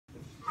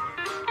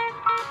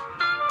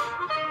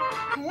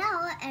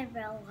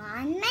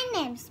everyone, my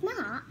name is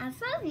Ma. I'm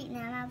from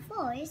Vietnam. I'm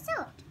 4 years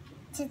old.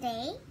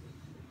 Today,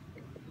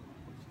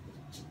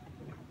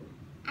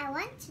 I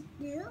want to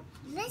do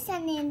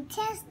listening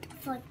test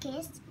for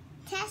kids,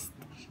 test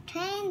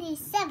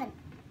 27.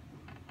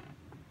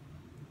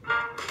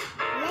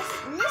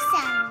 Let's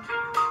listen.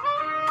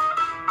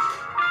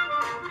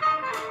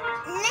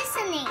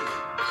 Listening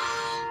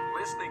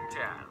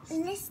test.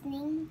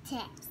 Listening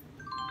test.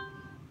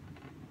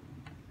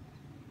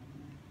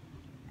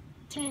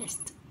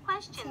 Test.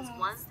 Questions Test.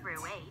 1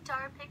 through 8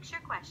 are picture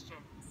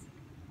questions.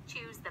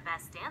 Choose the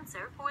best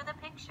answer for the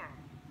picture.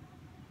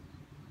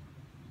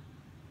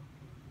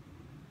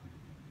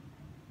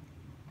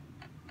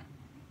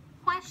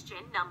 Question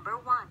number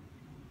 1.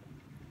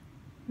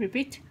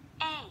 Repeat.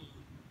 A.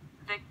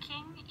 The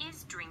king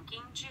is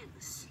drinking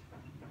juice.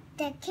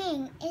 The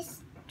king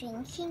is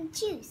drinking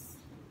juice.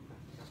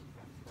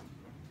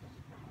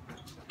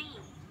 B.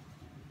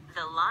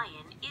 The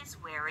lion is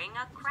wearing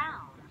a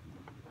crown.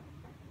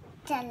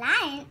 The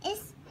lion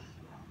is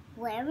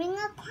wearing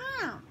a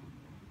crown.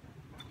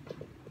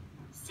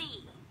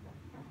 C.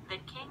 The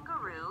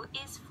kangaroo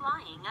is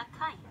flying a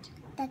kite.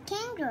 The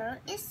kangaroo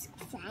is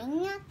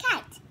flying a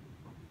kite.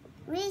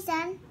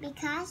 Reason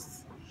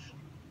because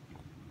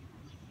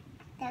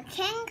the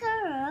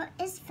kangaroo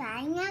is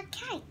flying a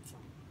kite.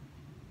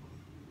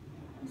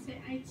 You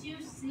say, I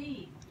choose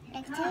C.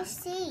 Let's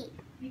just see.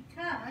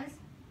 Because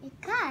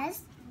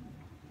Because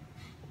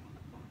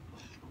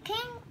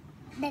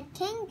the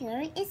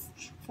kangaroo is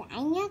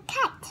flying a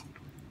kite.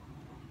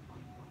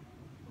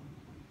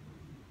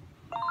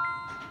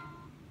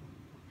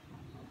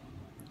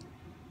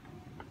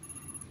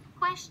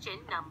 Question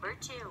number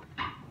 2.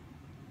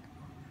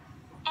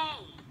 A.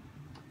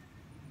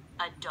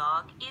 A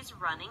dog is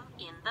running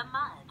in the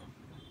mud.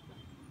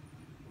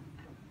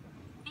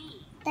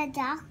 B. The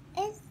dog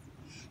is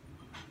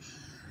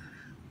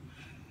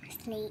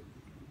asleep.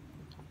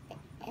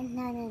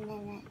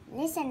 No.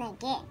 Listen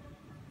again.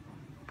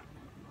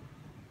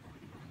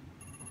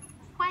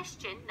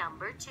 Question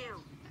number 2.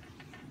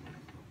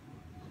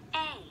 A.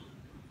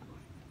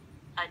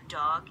 A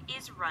dog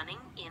is running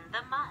in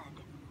the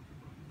mud.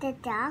 The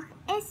dog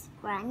is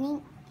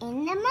running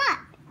in the mud.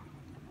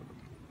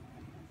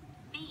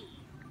 B.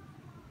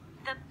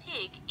 The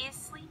pig is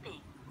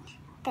sleeping.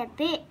 The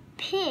big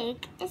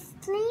pig is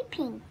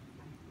sleeping.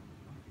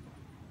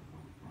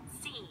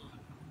 C.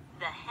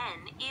 The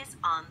hen is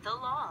on the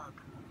log.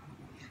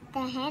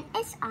 The hen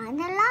is on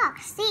the log.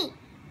 See.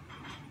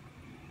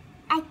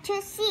 I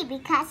choose C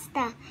because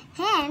the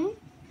hen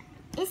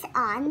is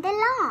on the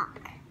log.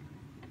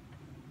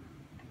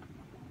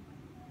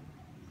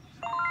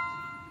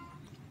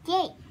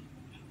 Yay.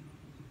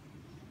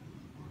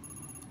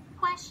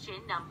 Question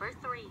number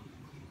 3.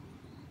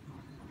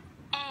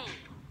 A.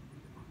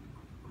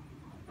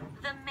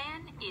 The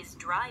man is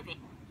driving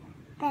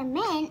The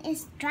man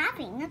is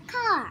driving a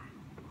car.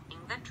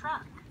 the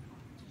truck.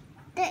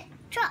 The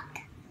truck.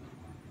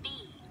 B.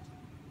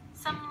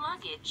 Some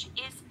luggage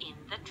is in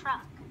the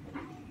truck.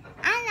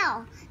 I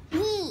know.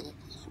 B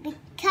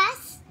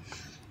because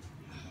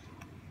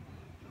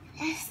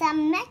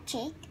some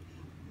magic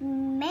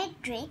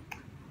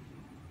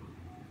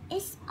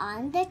is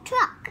on the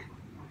truck.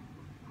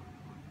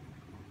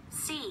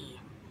 C.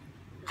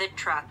 The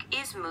truck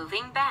is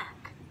moving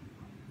back.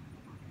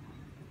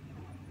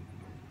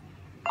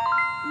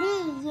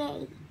 B,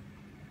 yay.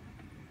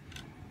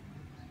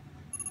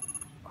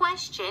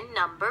 Question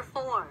number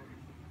 4.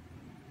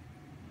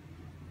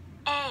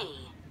 A.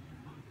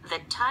 The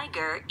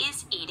tiger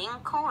is eating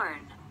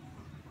corn.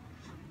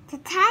 The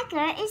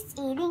tiger is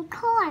eating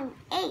corn.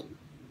 A.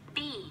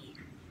 B.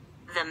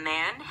 The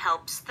man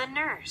helps the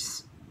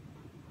nurse.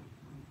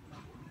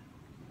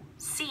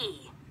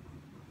 C.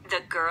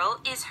 The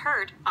girl is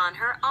hurt on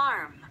her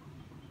arm.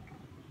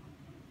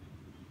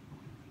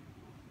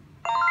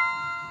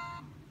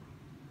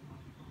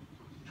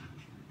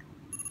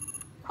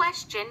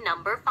 Question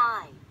number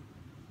 5.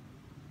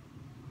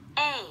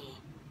 A.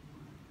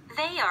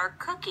 They are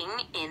cooking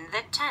in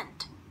the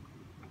tent.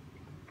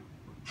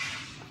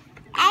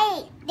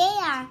 A. They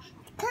are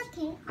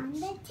cooking on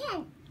the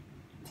tent.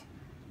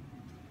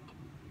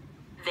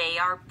 They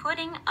are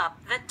putting up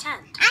the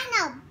tent. I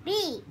know.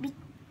 B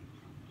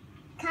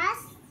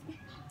because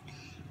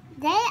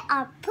they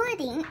are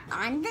putting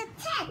on the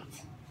tent.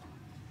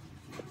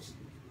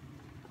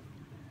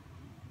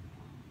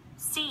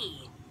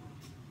 C.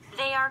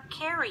 They are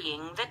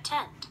carrying the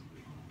tent.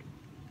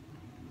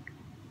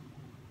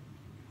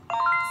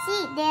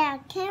 See, they are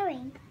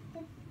carrying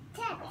the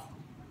tent.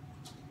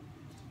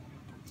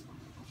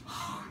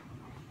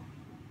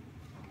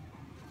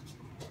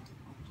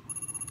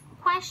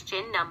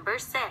 Question number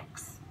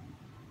 6.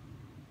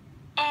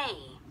 A.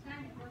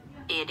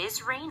 It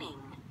is raining.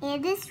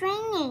 It is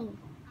raining.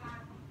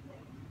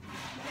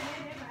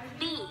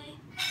 B.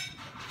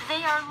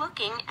 They are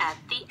looking at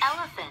the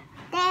elephant.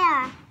 They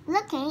are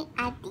looking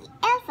at the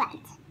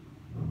elephant.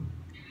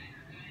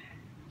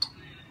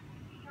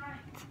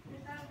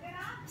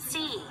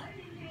 C.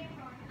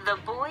 The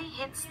boy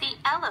hits the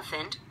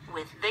elephant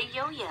with the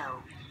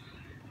yo-yo.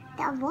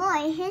 The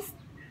boy hits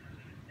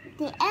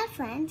the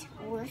elephant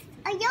with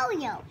a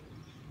yo-yo.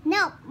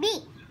 No,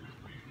 B.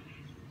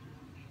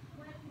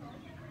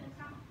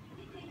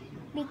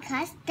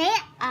 Because they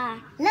are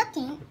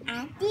looking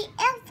at the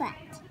elephant.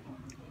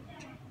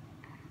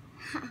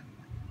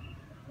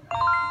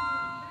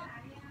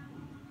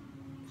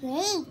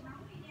 Yay.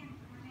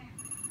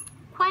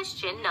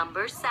 Question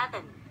number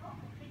 7.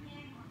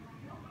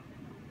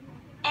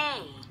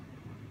 A.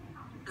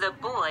 The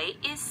boy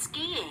is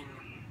skiing.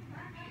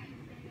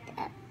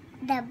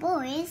 The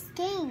boy is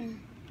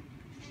skiing.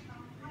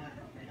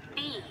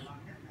 B.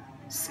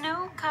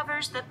 Snow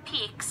covers the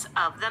peaks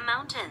of the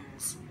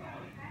mountains.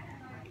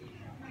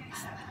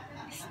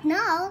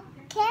 Snow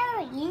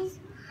carries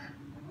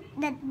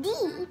the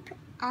deep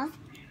of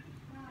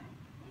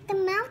the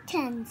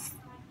mountains.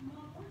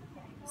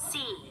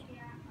 C.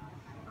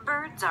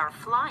 Birds are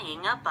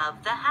flying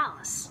above the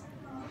house.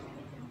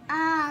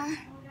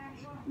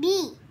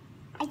 B.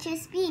 I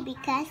choose B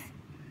because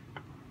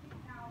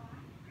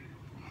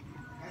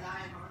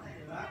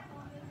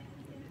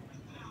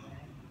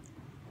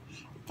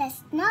the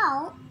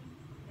snow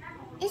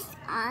is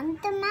on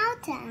the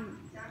mountain.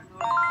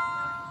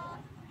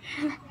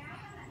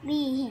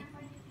 B.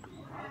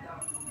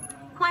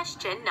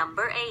 Question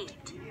number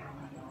 8.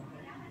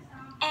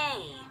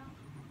 A.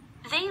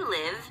 They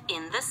live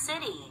in the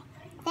city.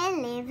 They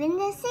live in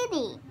the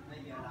city.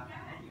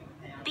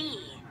 B.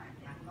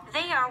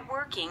 They are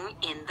working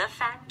in the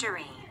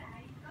factory.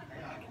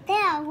 They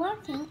are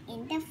working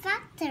in the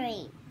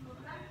factory.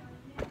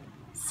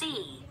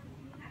 C.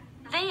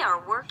 They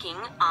are working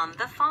on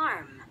the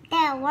farm. They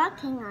are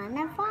working on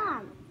a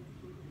farm.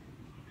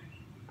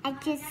 I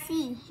just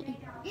see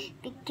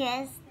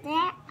because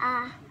they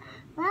are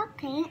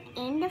working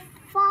in the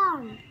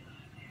farm.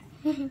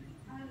 Yay!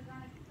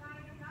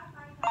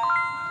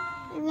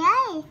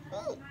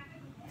 See.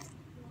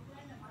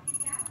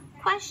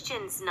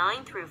 Questions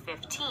 9 through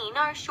 15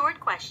 are short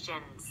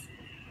questions.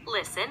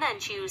 Listen and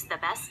choose the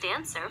best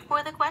answer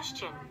for the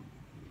question.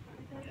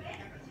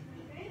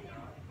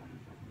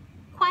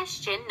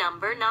 Question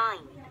number 9.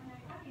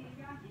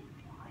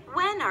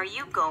 When are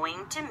you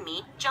going to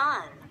meet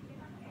John?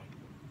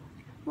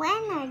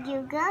 When are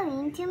you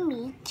going to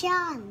meet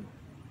John?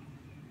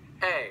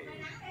 A.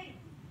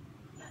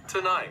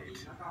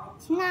 Tonight.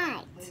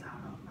 Tonight.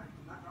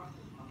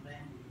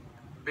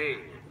 B.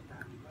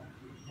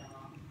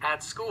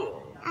 At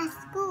school. At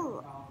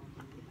school.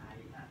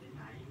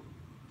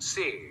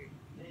 C.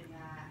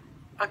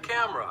 A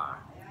camera.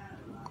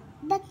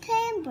 The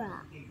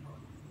camera.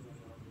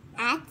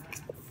 At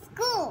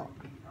school.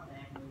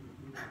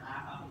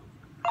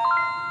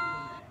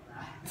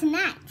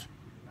 Tonight.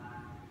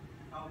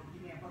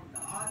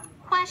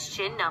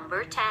 Question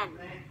number 10.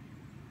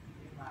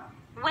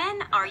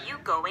 When are you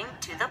going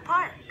to the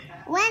park?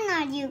 When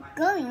are you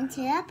going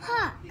to the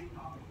park?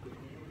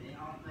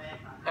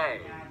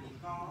 A.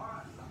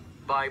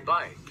 By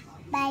bike.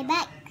 By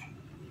bike.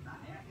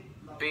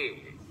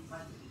 B.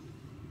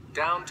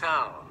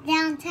 Downtown.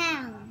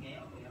 Downtown.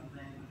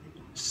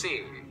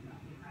 C.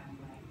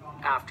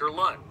 After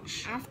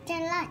lunch. After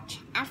lunch.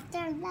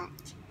 After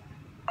lunch.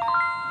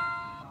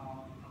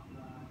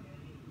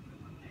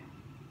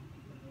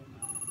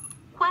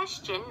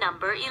 Question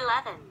number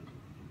 11.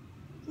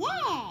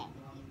 Yay!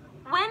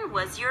 When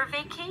was your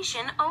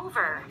vacation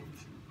over?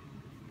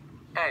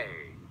 A.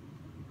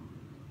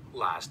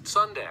 Last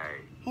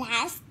Sunday.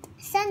 Last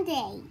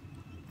Sunday.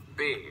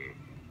 B.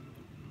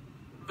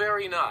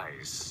 Very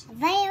nice.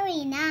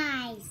 Very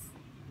nice.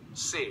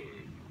 C.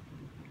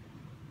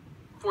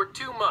 For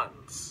 2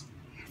 months.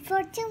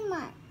 For 2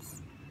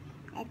 months.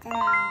 I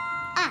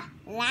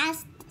don't know.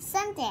 Last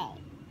Sunday.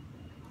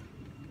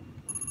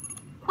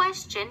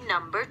 Question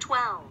number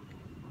 12.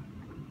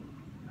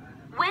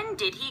 When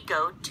did he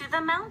go to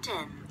the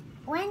mountain?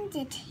 When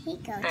did he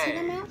go to Hey.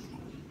 the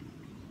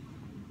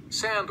mountain?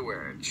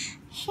 Sandwich.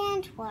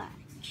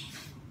 Sandwich.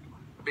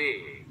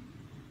 B.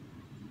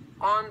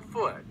 On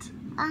foot.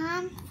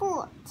 On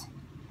foot.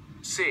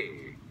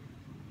 C.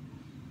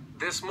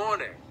 This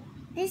morning.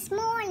 This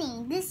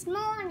morning. This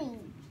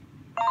morning.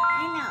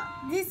 I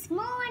know. This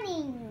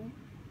morning.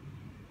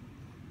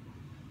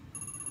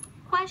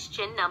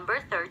 Question number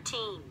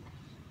 13.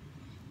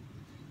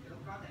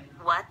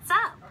 What's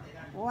up?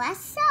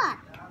 What's up?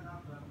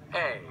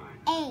 A.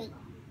 A.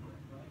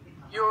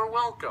 You're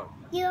welcome.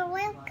 You're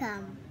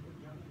welcome.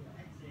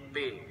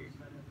 B.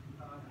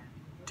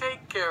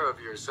 Take care of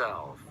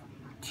yourself.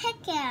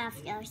 Take care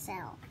of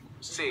yourself.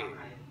 C.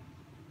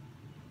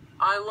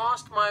 I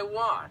lost my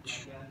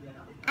watch.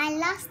 I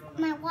lost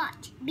my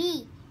watch.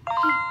 B.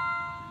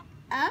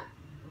 I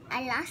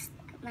lost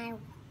my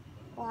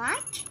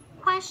watch.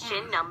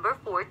 Question number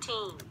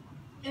 14.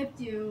 If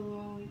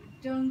you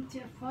don't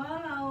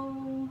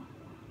follow,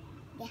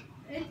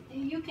 Yeah.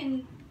 you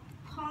can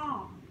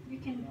pause. You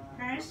can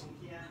press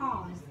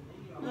pause.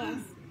 Yes.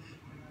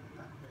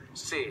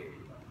 C.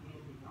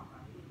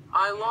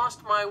 I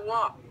lost my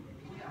watch.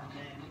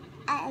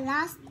 I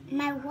lost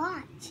my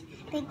watch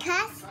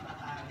because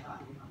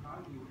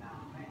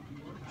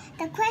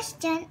the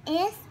question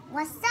is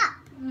What's up?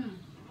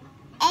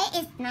 A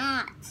is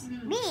not.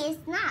 B is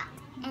not.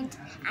 And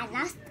I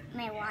lost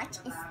my watch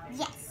is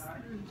yes.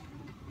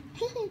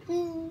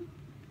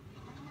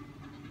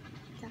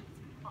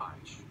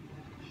 Watch.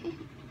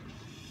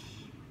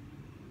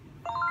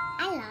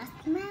 I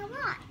lost my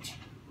watch.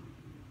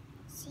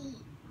 See.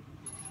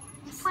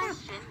 What's up?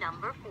 Question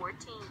number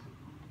 14.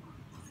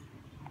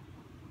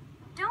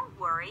 Don't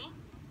worry,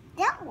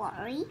 Don't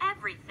worry.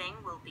 everything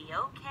will be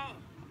okay.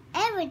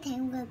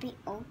 Everything will be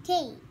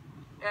okay.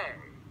 A.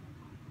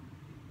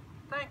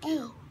 Thank A.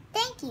 you.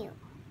 Thank you.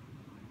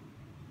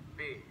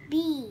 B.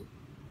 B.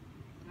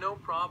 No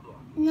problem.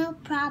 No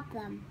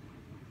problem.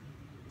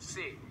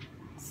 C.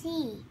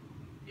 C.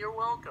 You're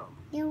welcome.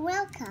 You're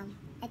welcome.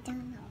 I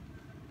don't know.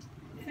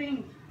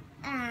 Think.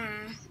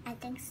 I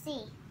think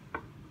C.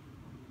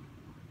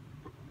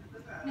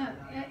 No,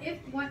 if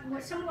what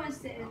someone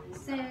says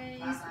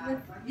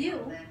with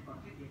you,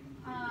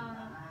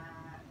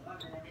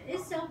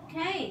 it's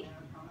okay.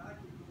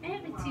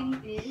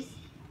 Everything is,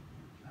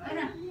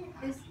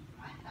 is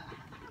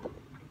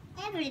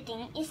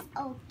Everything is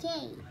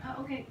okay.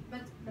 okay.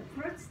 But the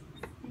first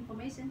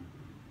information,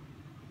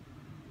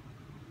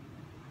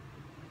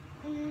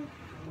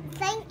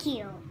 Thank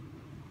you.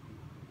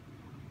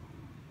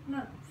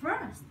 no,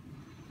 first.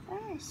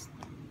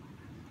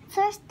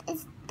 First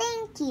is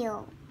thank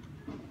you.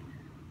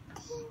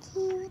 Thank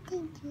you.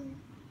 Thank you.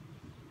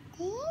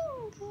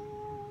 Thank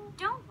you.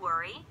 Don't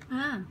worry,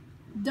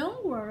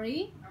 Don't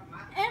worry,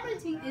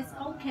 everything is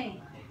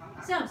okay.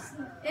 So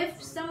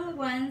if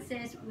someone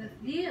says with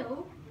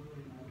you,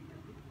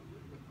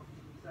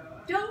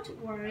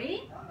 don't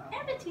worry,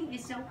 everything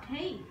is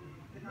okay.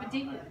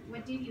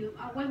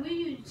 What will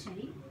you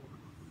say?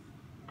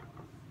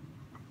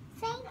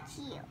 Thank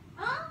you.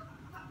 Oh,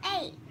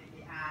 A.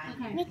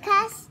 okay.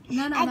 Because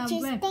No, I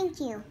choose wait. thank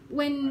you.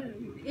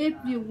 If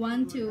you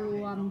want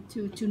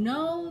to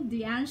know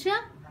the answer,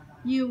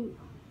 you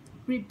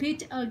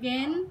repeat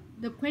again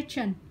the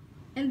question,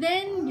 and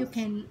then you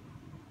can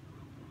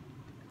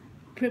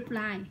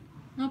reply.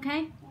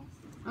 Okay?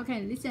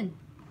 Okay, listen.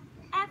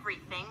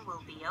 everything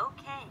will be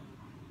okay.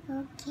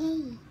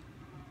 Okay.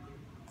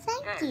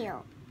 Thank Hey. you.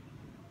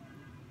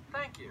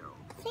 Thank you.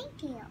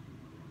 Thank you.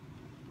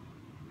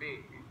 B.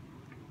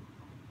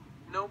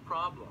 No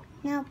problem.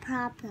 No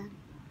problem.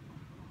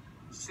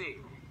 C.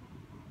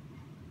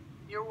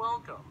 You're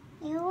welcome.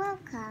 You're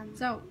welcome.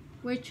 So,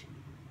 which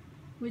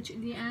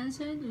the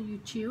answer do you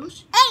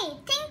choose? A.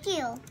 Thank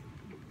you.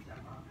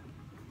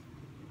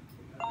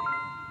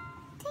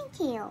 Thank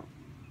you.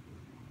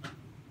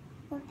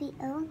 Will be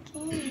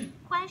okay.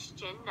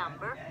 Question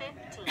number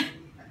 15.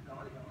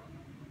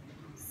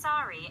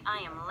 Sorry, I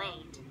am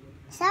late.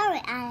 Sorry,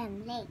 I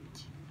am late.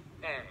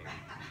 A.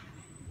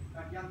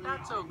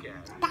 That's okay.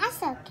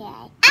 That's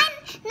okay.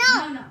 And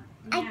no, No.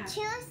 I Yeah.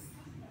 choose.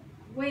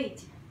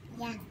 Wait.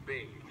 Yeah.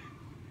 B.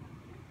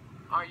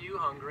 Are you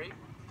hungry?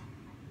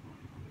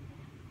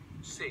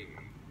 C.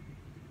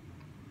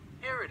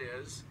 Here it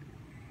is.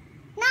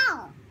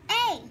 No.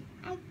 A.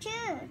 I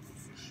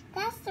choose.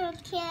 That's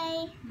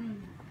okay.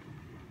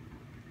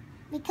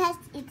 Because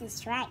it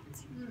is right.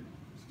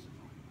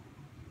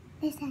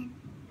 Listen.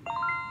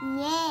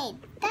 Yay.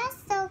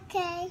 That's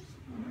okay.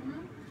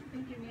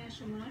 Thank you very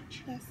so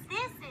much. Yes.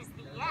 This is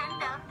the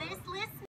end of this listening.